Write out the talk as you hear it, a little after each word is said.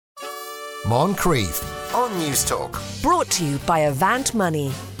Moncrief on News Talk. Brought to you by Avant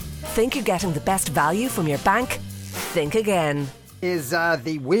Money. Think you're getting the best value from your bank? Think again. Is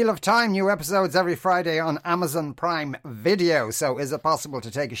the Wheel of Time, new episodes every Friday on Amazon Prime Video. So is it possible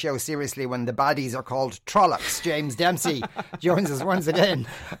to take a show seriously when the baddies are called Trollocs? James Dempsey joins us once again.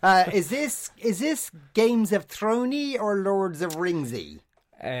 Is this Games of Thrones or Lords of Ringsy?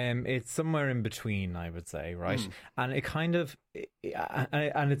 It's somewhere in between, I would say, right? And it kind of,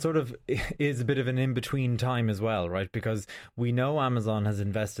 and it sort of is a bit of an in-between time as well, right? Because we know Amazon has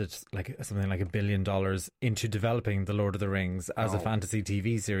invested something like $1 billion into developing The Lord of the Rings as a fantasy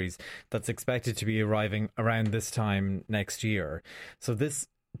TV series that's expected to be arriving around this time next year. So this,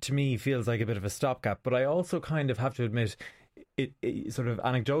 to me, feels like a bit of a stopgap. But I also kind of have to admit, it sort of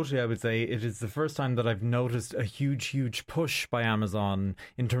anecdotally, I would say it is the first time that I've noticed a huge push by Amazon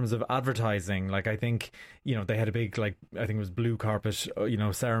in terms of advertising. Like, I think, they had a big, I think it was blue carpet,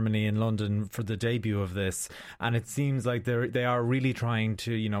 ceremony in London for the debut of this. And it seems like they are really trying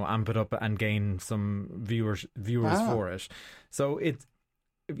to, amp it up and gain some viewers for it. So it's,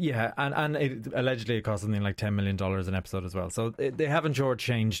 yeah, and it allegedly cost something like $10 million an episode as well. So they haven't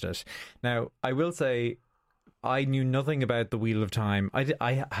shortchanged it. Now, I will say, I knew nothing about The Wheel of Time.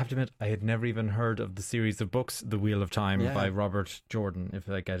 I have to admit, I had never even heard of the series of books, The Wheel of Time, by Robert Jordan, if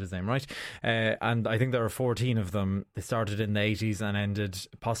I get his name right. And I think there are 14 of them. They started in the 80s and ended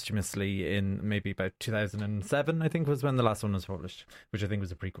posthumously in maybe about 2007, I think was when the last one was published, which I think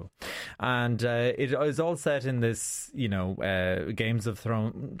was a prequel. And it is all set in this, Game of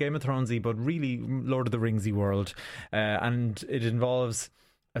Thrones-y, but really Lord of the Ringsy world. And it involves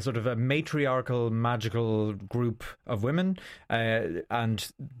a sort of a matriarchal magical group of women, and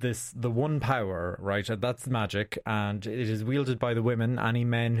the one power, right? That's magic, and it is wielded by the women. Any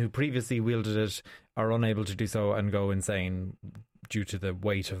men who previously wielded it are unable to do so and go insane due to the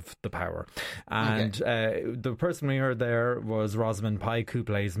weight of the power. And the person we heard there was Rosamund Pike, who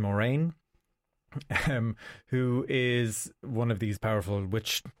plays Moraine. Who is one of these powerful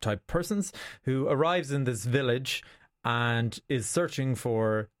witch type persons who arrives in this village and is searching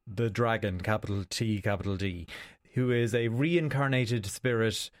for the dragon, capital T, capital D, who is a reincarnated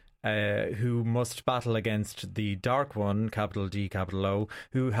spirit who must battle against the Dark One, capital D, capital O,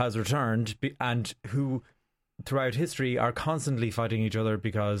 who has returned and who throughout history are constantly fighting each other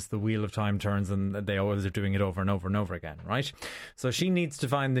because the Wheel of Time turns and they always are doing it over and over and over again, right? So she needs to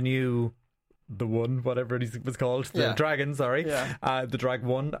find the one, whatever it was called, the dragon, the drag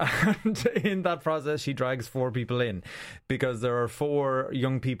one. And in that process, she drags 4 people in because there are 4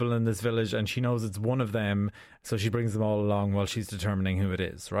 young people in this village and she knows it's one of them. So she brings them all along while she's determining who it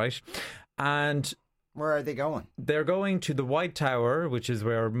is, right? And where are they going? They're going to the White Tower, which is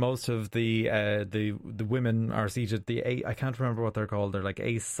where most of the women are seated. I can't remember what they're called. They're like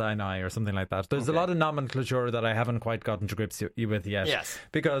Aes Sinai or something like that. There's a lot of nomenclature that I haven't quite gotten to grips with yet. Yes.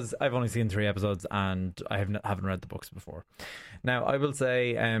 Because I've only seen 3 episodes and I haven't read the books before. Now, I will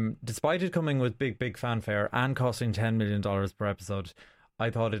say, despite it coming with big fanfare and costing $10 million per episode, I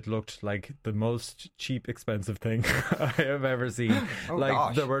thought it looked like the most cheap, expensive thing I have ever seen.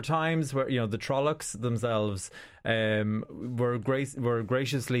 There were times where, the Trollocs themselves were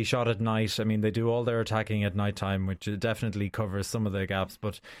graciously shot at night. I mean, they do all their attacking at nighttime, which definitely covers some of the gaps.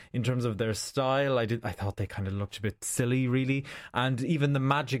 But in terms of their style, I thought they kind of looked a bit silly, really. And even the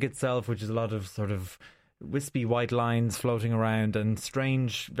magic itself, which is a lot of sort of wispy white lines floating around and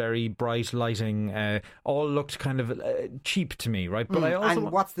strange, very bright lighting, all looked kind of cheap to me, right? But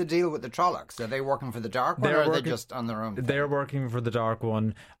and what's the deal with the Trollocs? Are they working for the Dark One, or are they just on their own? They're working for the Dark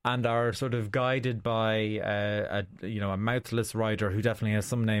One and are sort of guided by a mouthless rider who definitely has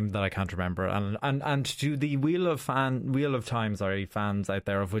some name that I can't remember. And to the Wheel of Time, fans out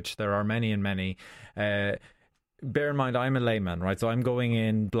there, of which there are many and many. Bear in mind, I'm a layman, right? So I'm going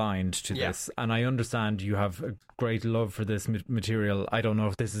in blind to this, and I understand you have a great love for this material. I don't know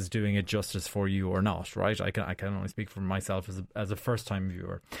if this is doing it justice for you or not, right? I can only speak for myself as a first-time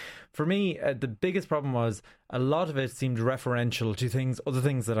viewer. For me, the biggest problem was a lot of it seemed referential to other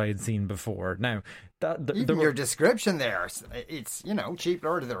things that I had seen before. Now, your description there, it's cheap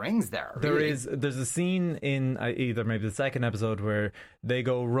Lord of the Rings there. Really. There's a scene in either maybe the second episode where they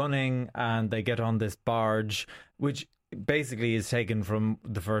go running and they get on this barge, which basically is taken from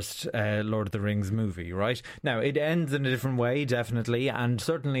the first Lord of the Rings movie, right? Now, it ends in a different way, definitely, and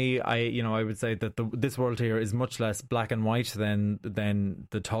certainly I would say that this world here is much less black and white than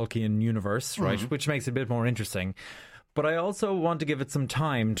the Tolkien universe, right? Which makes it a bit more interesting. But I also want to give it some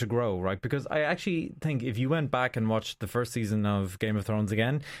time to grow, right? Because I actually think if you went back and watched the first season of Game of Thrones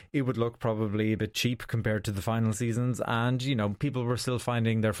again, it would look probably a bit cheap compared to the final seasons. And, you know, people were still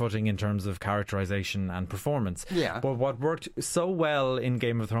finding their footing in terms of characterization and performance. Yeah. But what worked so well in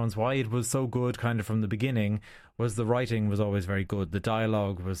Game of Thrones, why it was so good kind of from the beginning, was the writing was always very good. The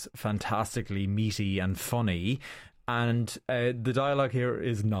dialogue was fantastically meaty and funny. And the dialogue here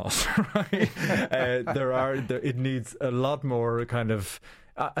is not, right? It needs a lot more kind of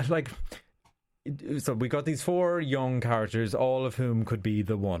so we got these 4 young characters, all of whom could be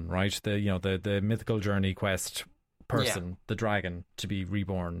the one, right? The mythical journey quest person, the dragon to be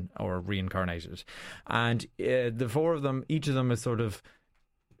reborn or reincarnated, and the 4 of them, each of them is sort of,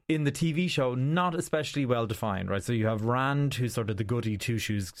 in the TV show, not especially well defined, right? So you have Rand, who's sort of the goody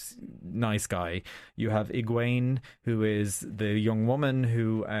two-shoes nice guy. You have Egwene, who is the young woman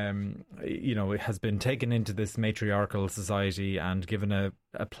who, has been taken into this matriarchal society and given a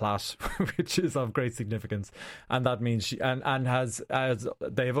plot which is of great significance, and that means she has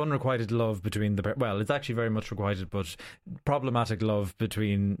they have unrequited love between it's actually very much requited, but problematic love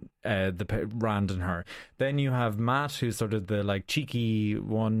between Rand and her. Then you have Matt, who's sort of the like cheeky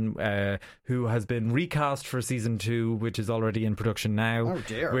one, who has been recast for season 2, which is already in production now. Oh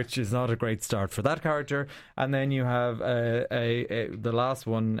dear. Which is not a great start for that character. And then you have the last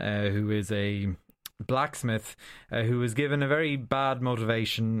one, who is a blacksmith, who was given a very bad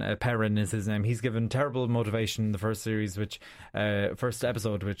motivation. Perrin is his name. He's given terrible motivation in the first series, first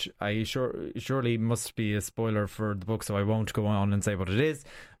episode, which I surely must be a spoiler for the book, so I won't go on and say what it is.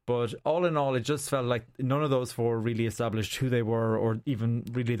 But all in all, it just felt like none of those 4 really established who they were, or even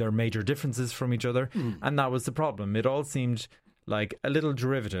really their major differences from each other. And that was the problem. It all seemed like a little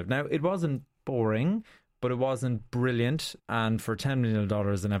derivative. Now, it wasn't boring, but it wasn't brilliant, and for $10 million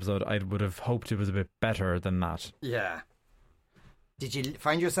an episode, I would have hoped it was a bit better than that. Yeah. Did you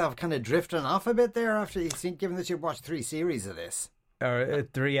find yourself kind of drifting off a bit there after given that you've watched 3 series of this? Or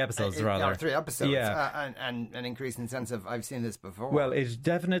 3 episodes, rather. 3 episodes. Yeah. And an increasing sense of, I've seen this before. Well, it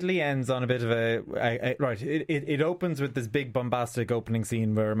definitely ends on a bit of right. It opens with this big bombastic opening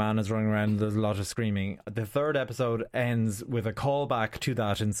scene where a man is running around and there's a lot of screaming. The 3rd episode ends with a callback to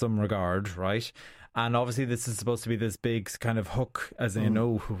that in some regard, right? And obviously this is supposed to be this big kind of hook, as in,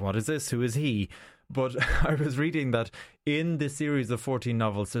 oh, what is this? Who is he? But I was reading that in this series of 14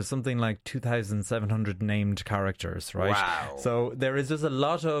 novels, there's something like 2,700 named characters, right? Wow. So there is just a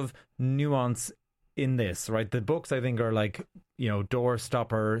lot of nuance in this, right? The books, I think, are like,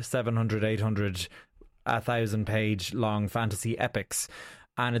 doorstopper, 700, 800, 1,000-page long fantasy epics.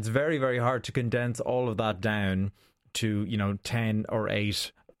 And it's very, very hard to condense all of that down to, 10 or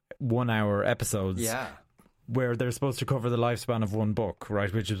 8 one-hour episodes. Yeah. Where they're supposed to cover the lifespan of one book,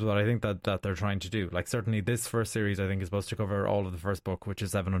 right? Which is what I think that they're trying to do. Like, certainly this first series, I think, is supposed to cover all of the first book, which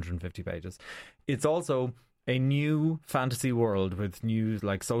is 750 pages. It's also a new fantasy world with new,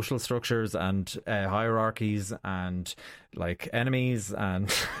 like, social structures and hierarchies and, like, enemies and,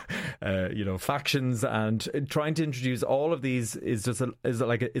 factions, and trying to introduce all of these is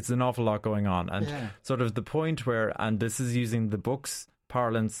it's an awful lot going on. And sort of the point where, and this is using the book's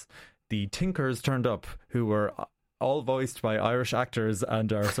parlance, the Tinkers turned up, who were all voiced by Irish actors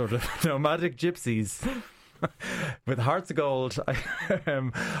and are sort of nomadic gypsies with hearts of gold.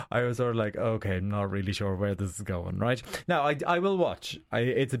 I was sort of like, okay, I'm not really sure where this is going, right? Now, I will watch.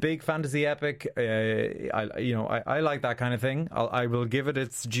 It's a big fantasy epic. I like that kind of thing. I will give it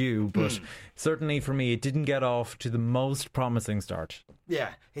its due, but certainly for me, it didn't get off to the most promising start. Yeah,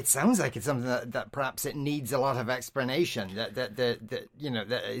 it sounds like it's something that perhaps it needs a lot of explanation. That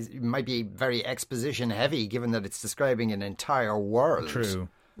might be very exposition heavy, given that it's describing an entire world. True.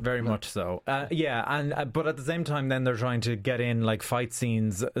 Very much so. But at the same time, then they're trying to get in like fight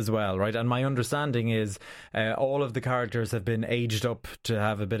scenes as well, right? And my understanding is all of the characters have been aged up to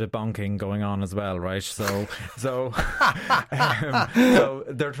have a bit of bonking going on as well, right? So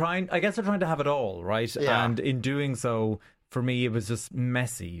they're trying. I guess they're trying to have it all, right? Yeah. And in doing so, for me, it was just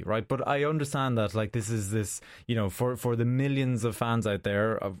messy, right? But I understand that, like, this is this, for the millions of fans out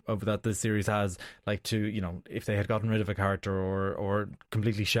there of that this series has, like, to, if they had gotten rid of a character or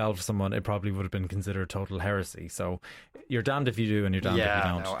completely shelved someone, it probably would have been considered total heresy. So you're damned if you do and you're damned if you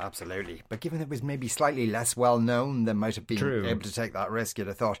don't. Yeah, no, absolutely. But given it was maybe slightly less well known, they might have been able to take that risk, you'd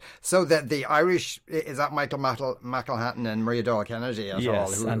have thought. So the Irish, is that Michael McElhatton and Maria Doyle Kennedy at all?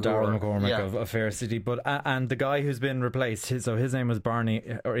 Yes, and Darrell McCormick of Fair City. But and the guy who's been replaced, replaced his name was Barney,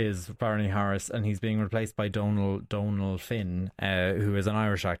 or is Barney Harris, and he's being replaced by Donal Finn, who is an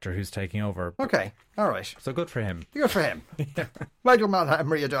Irish actor who's taking over. Okay, all right. So good for him. Good for him. Michael Mann and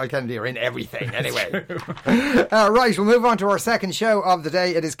Maria Doyle Kennedy are in everything anyway. Right, we'll move on to our second show of the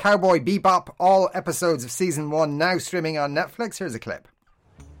day. It is Cowboy Bebop, all episodes of season 1 now streaming on Netflix. Here's a clip.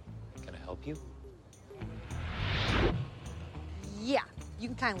 Can I help you? Yeah, you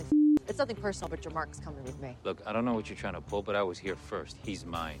can kindly It's nothing personal, but your Mark's coming with me. Look, I don't know what you're trying to pull, but I was here first. He's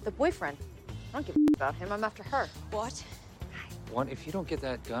mine. The boyfriend. I don't give about him. I'm after her. What? One, if you don't get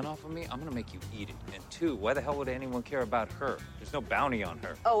that gun off of me, I'm gonna make you eat it. And two, why the hell would anyone care about her? There's no bounty on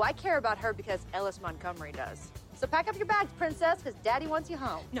her. Oh, I care about her because Ellis Montgomery does. So pack up your bags, princess, because Daddy wants you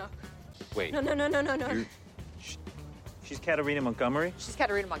home. No. Wait. No. She's Katarina Montgomery? She's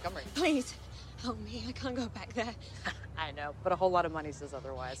Katarina Montgomery. Please, help me. I can't go back there. I know, but a whole lot of money says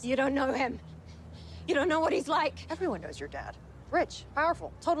otherwise. You don't know him. You don't know what he's like. Everyone knows your dad. Rich,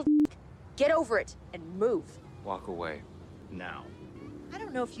 powerful, total Get over it and move. Walk away. Now. I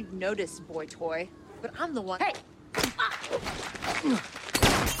don't know if you've noticed, boy toy, but I'm the one. Hey!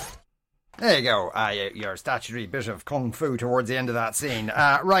 There you go. Your statutory bit of kung fu towards the end of that scene.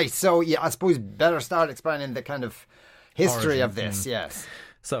 Right, so yeah, I suppose better start explaining the kind of history of this, yes.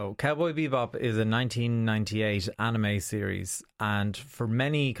 So, Cowboy Bebop is a 1998 anime series, and for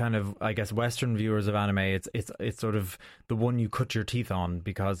many kind of, I guess, Western viewers of anime, it's sort of the one you cut your teeth on,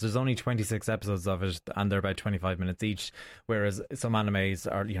 because there's only 26 episodes of it, and they're about 25 minutes each, whereas some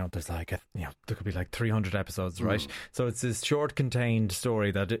animes are, there's like, there could be like 300 episodes, right? So it's this short, contained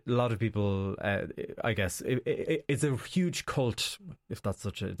story that a lot of people, I guess, it's a huge cult, if that's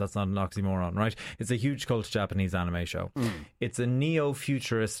not an oxymoron, right? It's a huge cult Japanese anime show. It's a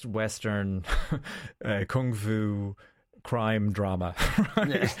neo-futurist Western kung fu crime drama, right?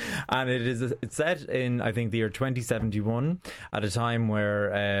 Yes. And it's set in, I think, the year 2071, at a time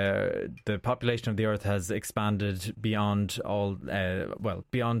where the population of the Earth has expanded beyond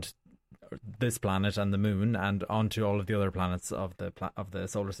beyond this planet and the moon and onto all of the other planets of the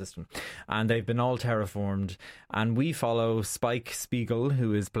solar system, and they've been all terraformed, and we follow Spike Spiegel,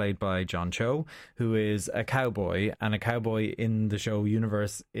 who is played by John Cho, who is a cowboy, and a cowboy in the show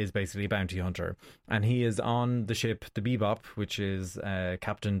universe is basically a bounty hunter, and he is on the ship the Bebop, which is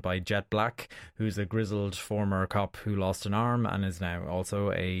captained by Jet Black, who's a grizzled former cop who lost an arm and is now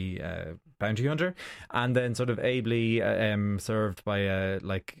also a bounty hunter, and then sort of ably served by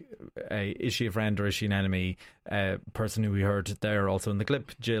is she a friend or is she an enemy person who we heard there also in the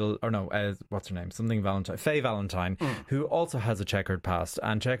clip, what's her name, Faye Valentine, who also has a checkered past,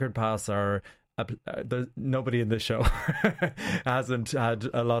 and checkered pasts are nobody in this show hasn't had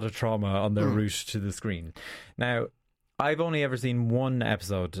a lot of trauma on their route to the screen. Now, I've only ever seen one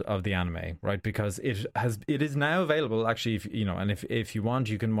episode of the anime, right? Because it is now available, actually, if you want,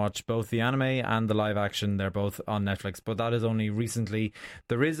 you can watch both the anime and the live action. They're both on Netflix, but that is only recently.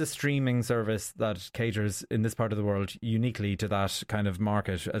 There is a streaming service that caters in this part of the world uniquely to that kind of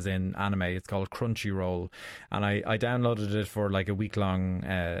market, as in anime. It's called Crunchyroll, and I downloaded it for like a week long,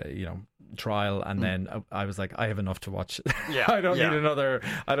 trial, and then I was like, I have enough to watch. I don't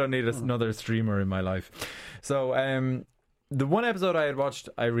need another streamer in my life. So the one episode I had watched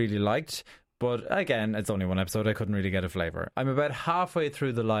I really liked, but again, it's only one episode, I couldn't really get a flavour. I'm about halfway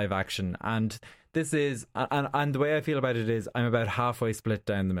through the live action, and this is, and the way I feel about it is, I'm about halfway split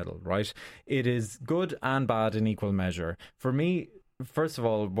down the middle, right? It is good and bad in equal measure. For me, first of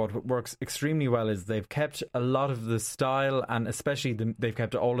all, what works extremely well is they've kept a lot of the style, and especially they've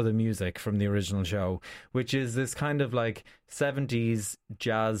kept all of the music from the original show, which is this kind of like 70s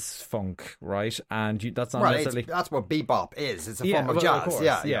jazz funk, right? And that's not necessarily... That's what bebop is. It's a form of jazz. Of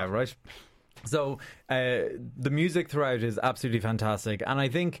course. Yeah, right. So the music throughout is absolutely fantastic, and I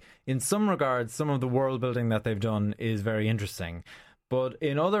think in some regards some of the world building that they've done is very interesting. But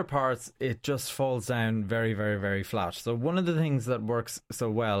in other parts, it just falls down very, very, very flat. So one of the things that works so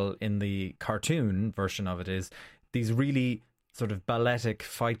well in the cartoon version of it is these really sort of balletic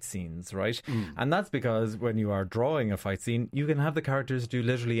fight scenes, right? And that's because when you are drawing a fight scene, you can have the characters do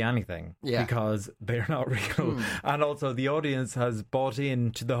literally anything because they're not real. And also the audience has bought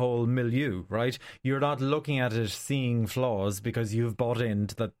into the whole milieu, right? You're not looking at it seeing flaws because you've bought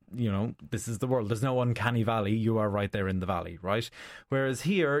into that, this is the world. There's no uncanny valley. You are right there in the valley, right? Whereas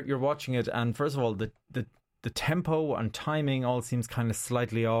here, you're watching it, and first of all, the tempo and timing all seems kind of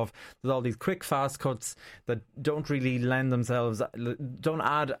slightly off. There's all these quick, fast cuts that don't really lend themselves, don't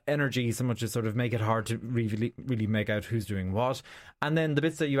add energy so much as sort of make it hard to really make out who's doing what. And then the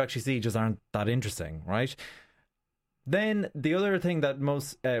bits that you actually see just aren't that interesting, right? Then the other thing that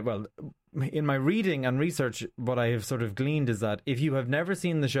in my reading and research, what I have sort of gleaned is that if you have never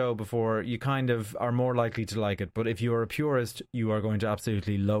seen the show before, you kind of are more likely to like it. But if you are a purist, you are going to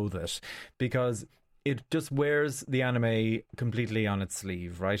absolutely loathe it, because it just wears the anime completely on its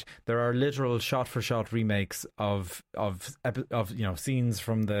sleeve, right? There are literal shot-for-shot remakes of scenes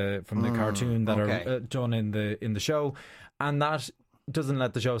from the cartoon that are done in the show, and that doesn't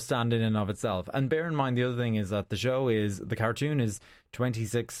let the show stand in and of itself. And bear in mind, the other thing is that the cartoon is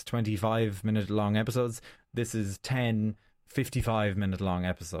 26, 25 minute long episodes. This is 10 55-minute long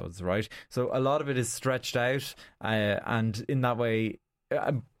episodes, right? So a lot of it is stretched out, and in that way,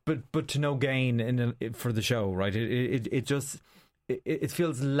 but to no gain for the show, right? It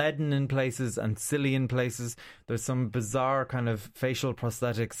feels leaden in places and silly in places. There's some bizarre kind of facial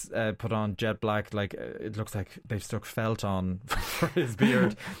prosthetics put on Jet Black, like it looks like they've stuck felt on for his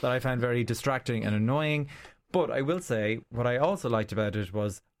beard, that I found very distracting and annoying. But I will say, what I also liked about it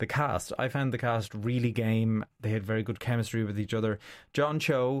was the cast. I found the cast really game. They had very good chemistry with each other. John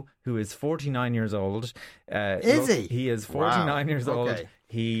Cho, who is 49 years old. Is he? He is 49 years old. Okay.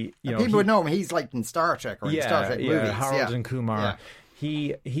 People would know him. He's like in Star Trek or in Star Trek movies. Harold and Kumar.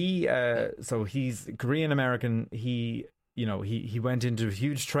 Yeah. So he's Korean American. He went into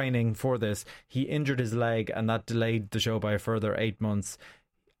huge training for this. He injured his leg, and that delayed the show by a further 8 months.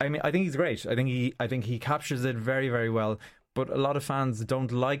 I mean, I think he's great. I think he captures it very, very well. But a lot of fans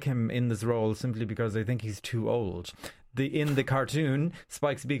don't like him in this role simply because they think he's too old. In the cartoon,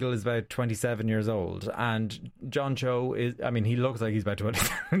 Spike Spiegel is about 27 years old, and John Cho he looks like he's about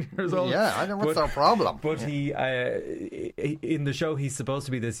 27 years old. Yeah, I know what's our problem. But he, in the show, he's supposed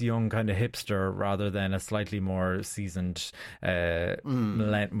to be this young kind of hipster rather than a slightly more seasoned, Gen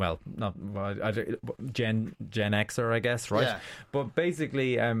Xer, I guess, right? Yeah. But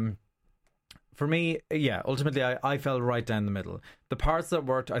basically, for me, ultimately, I fell right down the middle. The parts that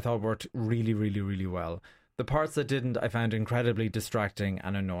worked, I thought worked really, really, really well. The parts that didn't, I found incredibly distracting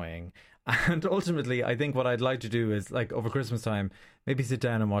and annoying. And ultimately, I think what I'd like to do is, like, over Christmas time, maybe sit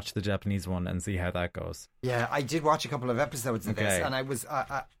down and watch the Japanese one and see how that goes. Yeah, I did watch a couple of episodes of this, and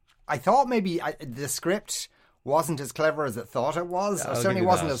I thought maybe the script wasn't as clever as it thought it was. Or certainly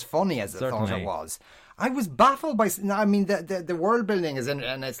wasn't as funny as it thought it was. I was baffled by. I mean, the world building is in,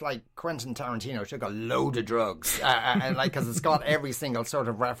 and it's like Quentin Tarantino took a load of drugs, and like because it's got every single sort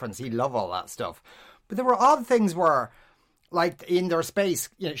of reference. He'd love all that stuff. But there were odd things where, like in their space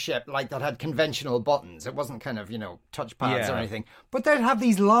ship, like that had conventional buttons. It wasn't kind of touch pads or anything. But they'd have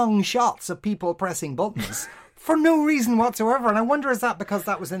these long shots of people pressing buttons. For no reason whatsoever, and I wonder is that because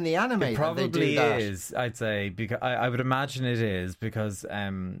that was in the anime? It probably that they do that? is. I'd say because I would imagine it is because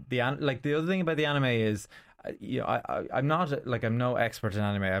the other thing about the anime is I'm no expert in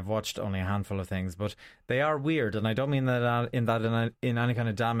anime. I've watched only a handful of things, but they are weird, and I don't mean that in any kind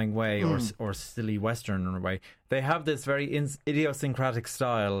of damning way or silly Western way. They have this very idiosyncratic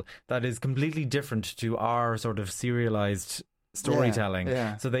style that is completely different to our sort of serialized storytelling.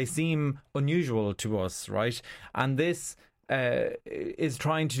 So they seem unusual to us, right? And this is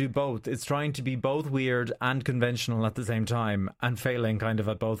trying to do both. It's trying to be both weird and conventional at the same time, and failing kind of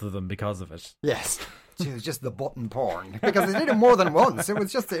at both of them because of it. Yes. It was just the button porn, because they did it more than once. It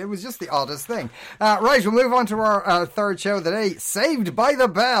was just the oddest thing. Right, we'll move on to our third show of the day, Saved by the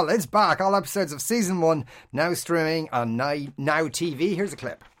Bell. It's back. All episodes of season 1 now streaming on Now TV. Here's a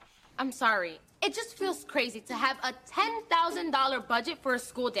clip. I'm sorry. It just feels crazy to have a $10,000 budget for a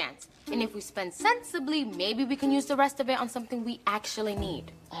school dance. And if we spend sensibly, maybe we can use the rest of it on something we actually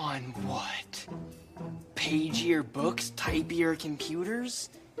need. On what? Pagier books? Typier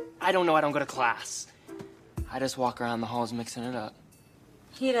computers? I don't know. I don't go to class. I just walk around the halls mixing it up.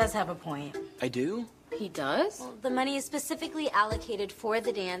 He does have a point. I do? He does? Well, the money is specifically allocated for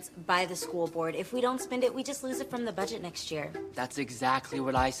the dance by the school board. If we don't spend it, we just lose it from the budget next year. That's exactly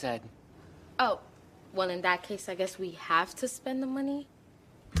what I said. Oh, well, in that case, I guess we have to spend the money.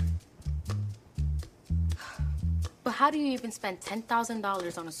 But how do you even spend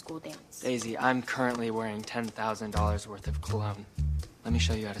 $10,000 on a school dance? Daisy, I'm currently wearing $10,000 worth of cologne. Let me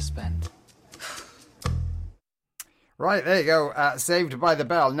show you how to spend. Right, there you go. Saved by the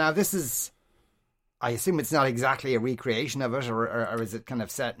Bell. Now, this is... I assume it's not exactly a recreation of it, or is it kind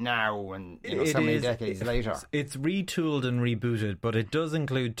of set now and so many decades later? It's retooled and rebooted, but it does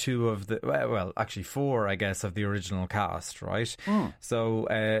include 2 of the... Well, actually 4, I guess, of the original cast, right?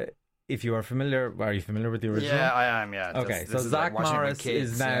 So... if you are familiar, are you familiar with the original? Yeah, I am. Yeah. Okay, so Zach Morris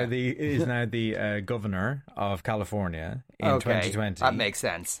is now the governor of California in 2020. That makes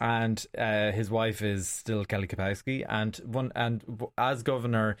sense. And his wife is still Kelly Kapowski, and as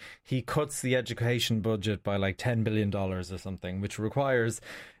governor, he cuts the education budget by like $10 billion or something, which requires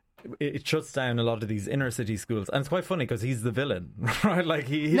it shuts down a lot of these inner city schools, and it's quite funny because he's the villain, right? Like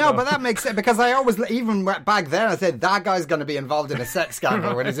but that makes sense, because I always, even back then, I said that guy's going to be involved in a sex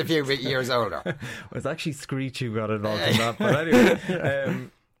scandal when he's a few years older. Well, it's actually Screech who got involved in that, but anyway.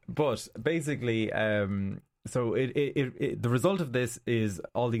 But basically, so the result of this is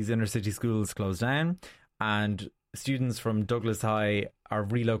all these inner city schools close down, and students from Douglas High are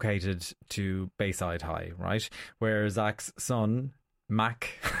relocated to Bayside High, right? Where Zach's son, Mac,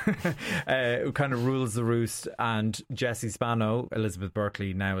 who kind of rules the roost, and Jessie Spano, Elizabeth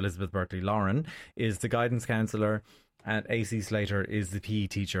Berkley Lauren, is the guidance counsellor, and AC Slater is the PE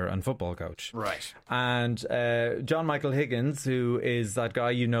teacher and football coach. Right. And John Michael Higgins, who is that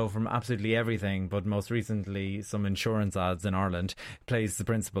guy you know from absolutely everything, but most recently some insurance ads in Ireland, plays the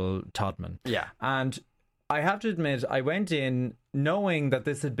principal, Todman. Yeah. And I have to admit, I went in knowing that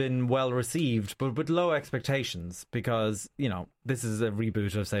this had been well received, but with low expectations, because, you know, this is a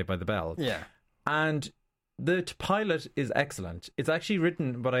reboot of Saved by the Bell. Yeah. And the pilot is excellent. It's actually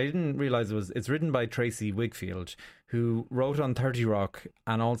written, but I didn't realise it's written by Tracy Wigfield, who wrote on 30 Rock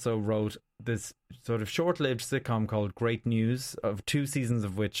and also wrote this sort of short-lived sitcom called Great News, of 2 seasons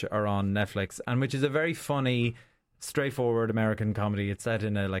of which are on Netflix, and which is a very funny, straightforward American comedy. It's set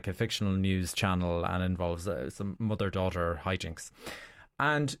in a fictional news channel and involves some mother-daughter hijinks.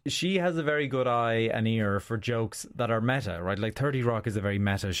 And she has a very good eye and ear for jokes that are meta, right? Like 30 Rock is a very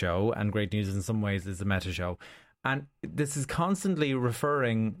meta show, and Great News in some ways is a meta show. And this is constantly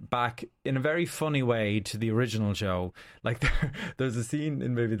referring back in a very funny way to the original show. Like there's a scene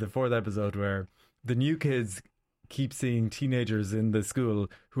in maybe the 4th episode where the new kids keep seeing teenagers in the school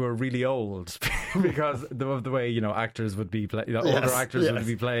who are really old because of the way, you know, actors would be older actors would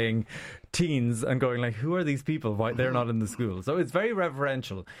be playing teens and going like, who are these people? Why they're not in the school? So it's very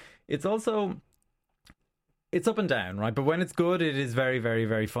reverential. It's also, it's up and down, right? But when it's good, it is very, very,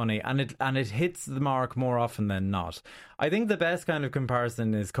 very funny, and it hits the mark more often than not. I think the best kind of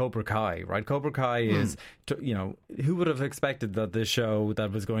comparison is Cobra Kai, right? Cobra Kai is, you know, who would have expected that this show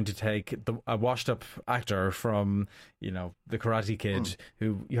that was going to take a washed-up actor from, you know, The Karate Kid,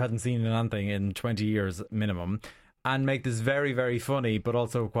 who you hadn't seen in anything in 20 years minimum, and make this very, very funny, but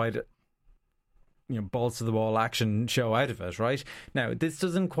also quite, you know, balls to the wall action show out of it, right? Now, this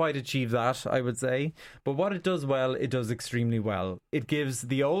doesn't quite achieve that, I would say, but what it does well, it does extremely well. It gives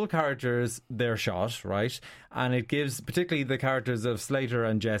the old characters their shot, right? And it gives particularly the characters of Slater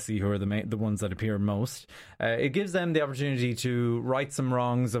and Jessie, who are the ones that appear most, it gives them the opportunity to right some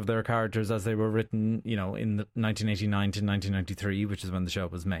wrongs of their characters as they were written, you know, in 1989 to 1993, which is when the show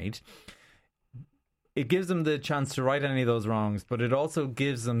was made. It gives them the chance to right any of those wrongs, but it also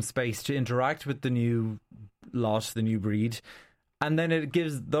gives them space to interact with the new lot, the new breed. And then it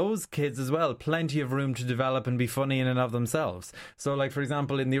gives those kids as well plenty of room to develop and be funny in and of themselves. So, like, for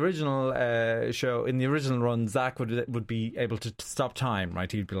example, in the original show, in the original run, Zach would be able to stop time,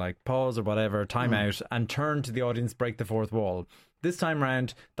 right? He'd be like, pause or whatever, time out, and turn to the audience, break the fourth wall. This time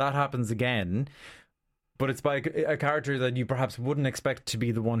round, that happens again, but it's by a character that you perhaps wouldn't expect to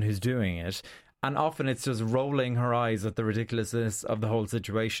be the one who's doing it. And often it's just rolling her eyes at the ridiculousness of the whole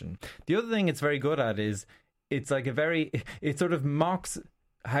situation. The other thing it's very good at is it's like it sort of mocks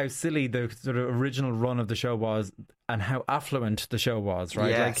how silly the sort of original run of the show was and how affluent the show was,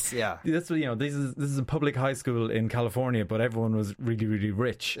 right? Yes, yeah. That's what, you know, this is a public high school in California, but everyone was really, really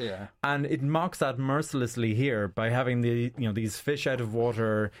rich. Yeah. And it mocks that mercilessly here by having these fish out of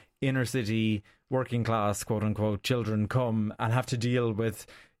water, inner city, working class, quote unquote, children come and have to deal with,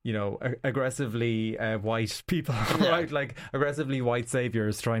 you know, aggressively white people, right? Like aggressively white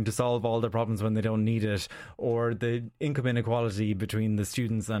saviors trying to solve all their problems when they don't need it, or the income inequality between the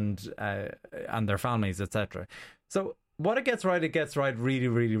students and their families, etc. So what it gets right really,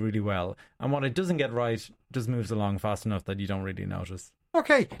 really, really well, and what it doesn't get right just moves along fast enough that you don't really notice.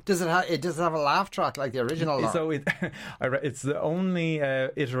 Okay, does it have a laugh track like the original? So it's the only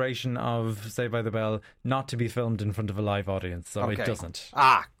iteration of Saved by the Bell not to be filmed in front of a live audience, so it doesn't.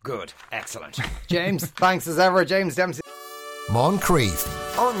 Ah, good, excellent. James, thanks as ever. James Dempsey.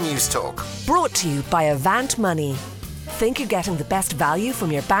 Moncrief on News Talk. Brought to you by Avant Money. Think you're getting the best value from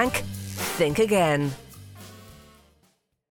your bank? Think again.